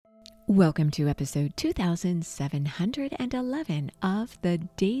Welcome to episode 2711 of the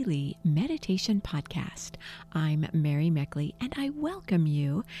Daily Meditation Podcast. I'm Mary Meckley, and I welcome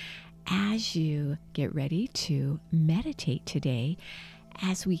you as you get ready to meditate today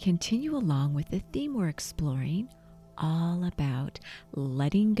as we continue along with the theme we're exploring, all about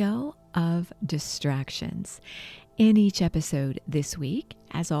letting go of distractions. In each episode this week,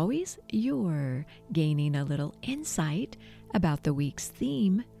 as always, you're gaining a little insight about the week's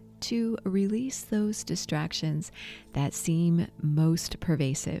theme to release those distractions that seem most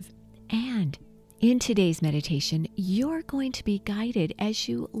pervasive. And in today's meditation, you're going to be guided as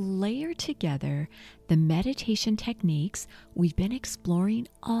you layer together the meditation techniques we've been exploring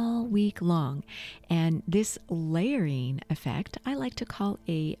all week long. And this layering effect, I like to call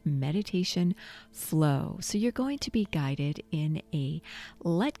a meditation flow. So you're going to be guided in a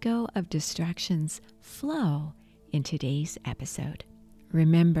let go of distractions flow in today's episode.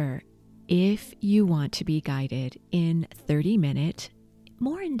 Remember, if you want to be guided in 30-minute,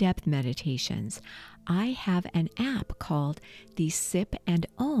 more in-depth meditations, I have an app called the Sip and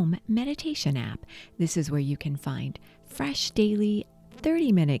Om Meditation app. This is where you can find fresh daily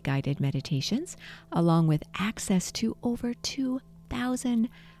 30-minute guided meditations, along with access to over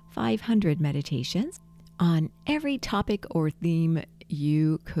 2,500 meditations on every topic or theme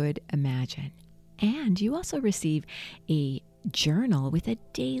you could imagine. And you also receive a journal with a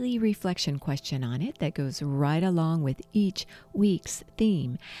daily reflection question on it that goes right along with each week's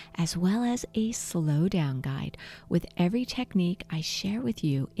theme, as well as a slow down guide with every technique I share with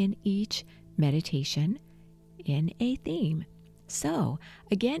you in each meditation in a theme. So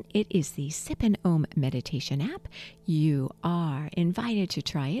again, it is the Sip and Om Meditation app. You are invited to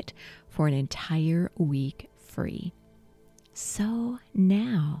try it for an entire week free. So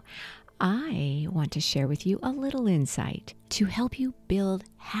now I want to share with you a little insight to help you build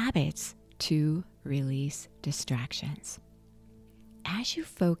habits to release distractions. As you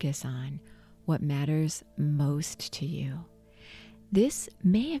focus on what matters most to you, this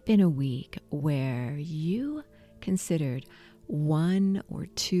may have been a week where you considered one or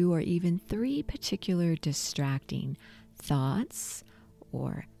two or even three particular distracting thoughts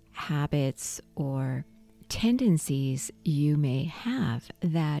or habits or tendencies you may have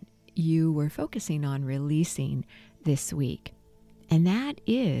that you were focusing on releasing this week. And that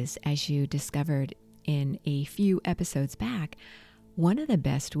is, as you discovered in a few episodes back, one of the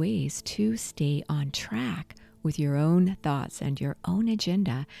best ways to stay on track with your own thoughts and your own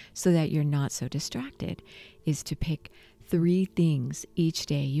agenda so that you're not so distracted is to pick 3 things each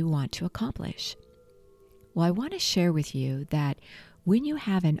day you want to accomplish. Well, I want to share with you that when you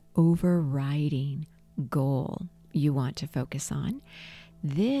have an overriding goal you want to focus on,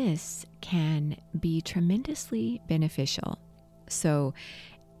 this can be tremendously beneficial. So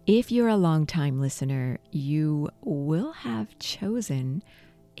if you're a long-time listener, you will have chosen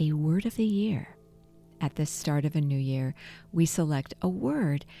a word of the year. At the start of a new year, we select a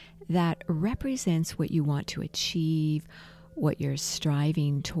word that represents what you want to achieve, what you're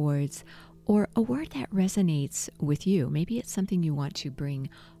striving towards, or a word that resonates with you. Maybe it's something you want to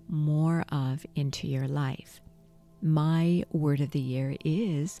bring more of into your life. My word of the year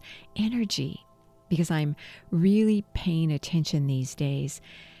is energy, because I'm really paying attention these days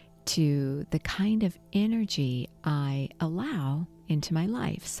to the kind of energy I allow into my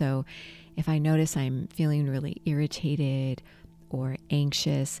life. So if I notice I'm feeling really irritated or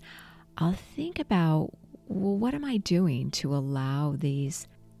anxious, I'll think about, well, what am I doing to allow these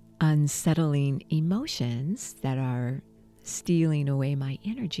unsettling emotions that are stealing away my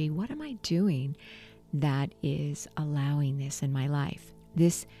energy? What am I doing that is allowing this in my life?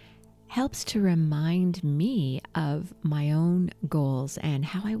 This helps to remind me of my own goals and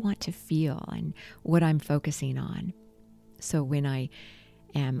how I want to feel and what I'm focusing on. So when I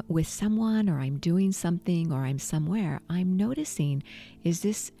am with someone or I'm doing something or I'm somewhere, I'm noticing, is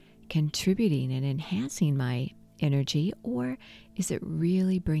this contributing and enhancing my energy, or is it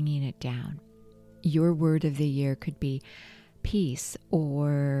really bringing it down? Your word of the year could be peace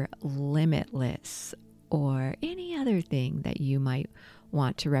or limitless or any other thing that you might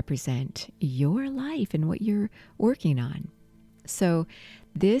want to represent your life and what you're working on. So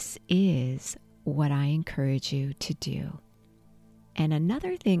this is what I encourage you to do. And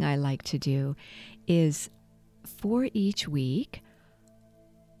another thing I like to do is for each week,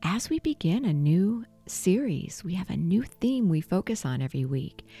 as we begin a new series, we have a new theme we focus on every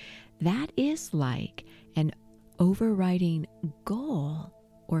week. That is like an overriding goal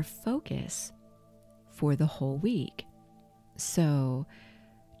or focus for the whole week. So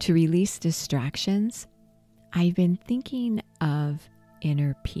to release distractions, I've been thinking of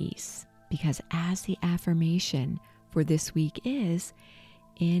inner peace. Because as the affirmation for this week is,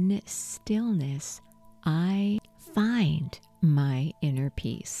 in stillness, I find my inner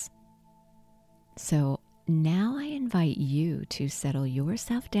peace. So now I invite you to settle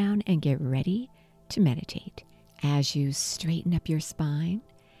yourself down and get ready to meditate. As you straighten up your spine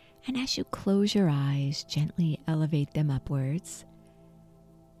and as you close your eyes, gently elevate them upwards.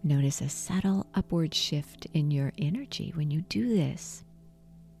 Notice a subtle upward shift in your energy when you do this.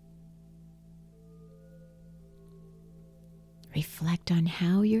 Reflect on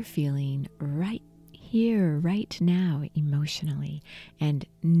how you're feeling right here, right now, emotionally, and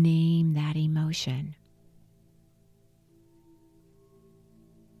name that emotion.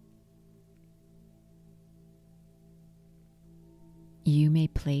 You may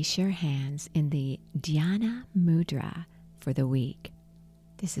place your hands in the Dhyana Mudra for the week.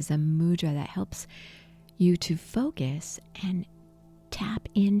 This is a mudra that helps you to focus and tap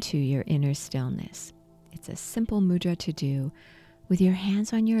into your inner stillness. It's a simple mudra to do with your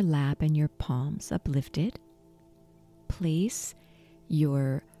hands on your lap and your palms uplifted. Place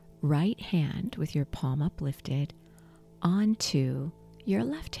your right hand with your palm uplifted onto your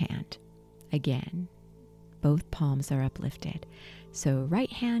left hand. Again, both palms are uplifted. So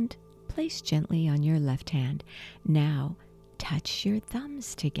right hand placed gently on your left hand. Now touch your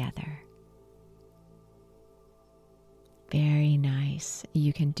thumbs together. Very nice.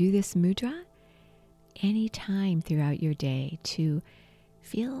 You can do this mudra anytime throughout your day to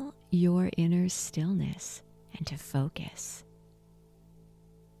feel your inner stillness and to focus.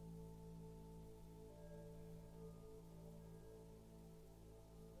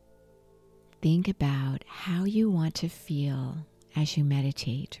 Think about how you want to feel as you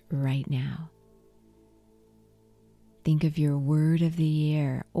meditate right now. Think of your word of the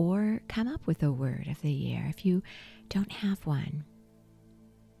year or come up with a word of the year if you don't have one.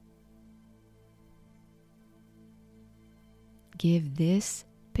 Give this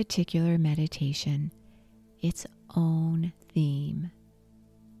particular meditation its own theme.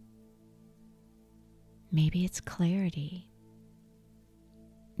 Maybe it's clarity.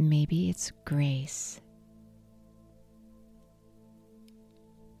 Maybe it's grace.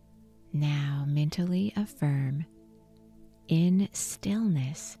 Now mentally affirm, in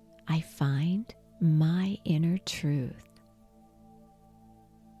stillness, I find my inner truth.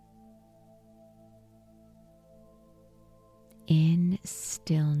 In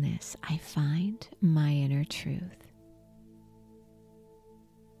stillness, I find my inner truth.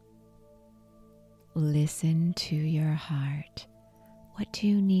 Listen to your heart. What do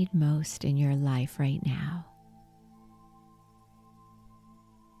you need most in your life right now?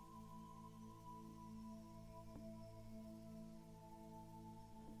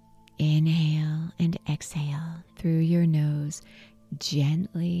 Inhale and exhale through your nose,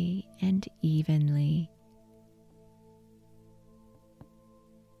 gently and evenly.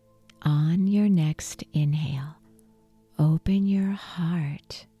 On your next inhale, open your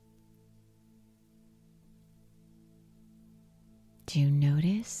heart. Do you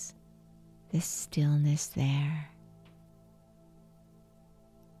notice the stillness there?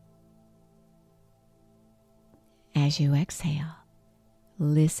 As you exhale,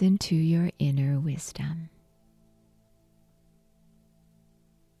 listen to your inner wisdom.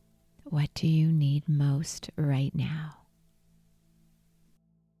 What do you need most right now?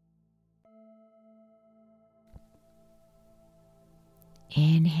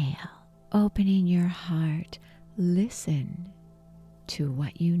 Inhale, opening your heart, listen to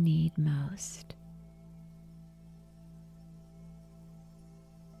what you need most.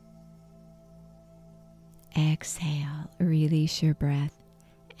 Exhale, release your breath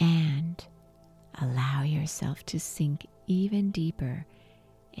and allow yourself to sink even deeper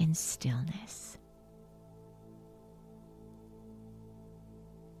in stillness.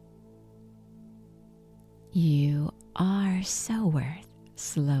 You are so worth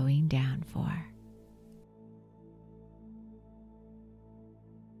slowing down for.